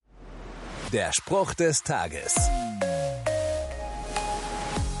Der Spruch des Tages.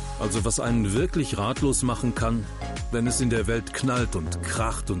 Also was einen wirklich ratlos machen kann, wenn es in der Welt knallt und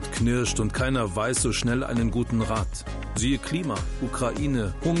kracht und knirscht und keiner weiß so schnell einen guten Rat. Siehe Klima,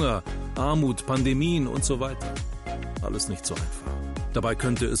 Ukraine, Hunger, Armut, Pandemien und so weiter. Alles nicht so einfach. Dabei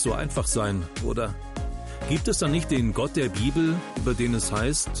könnte es so einfach sein, oder? Gibt es da nicht den Gott der Bibel, über den es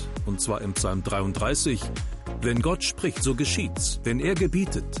heißt, und zwar im Psalm 33, wenn Gott spricht, so geschieht's. Wenn er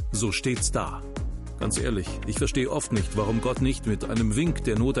gebietet, so steht's da. Ganz ehrlich, ich verstehe oft nicht, warum Gott nicht mit einem Wink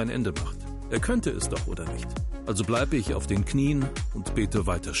der Not ein Ende macht. Er könnte es doch, oder nicht? Also bleibe ich auf den Knien und bete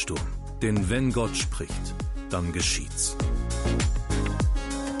weiter stur. Denn wenn Gott spricht, dann geschieht's.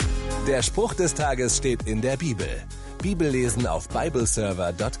 Der Spruch des Tages steht in der Bibel. Bibellesen auf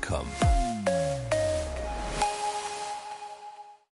bibleserver.com.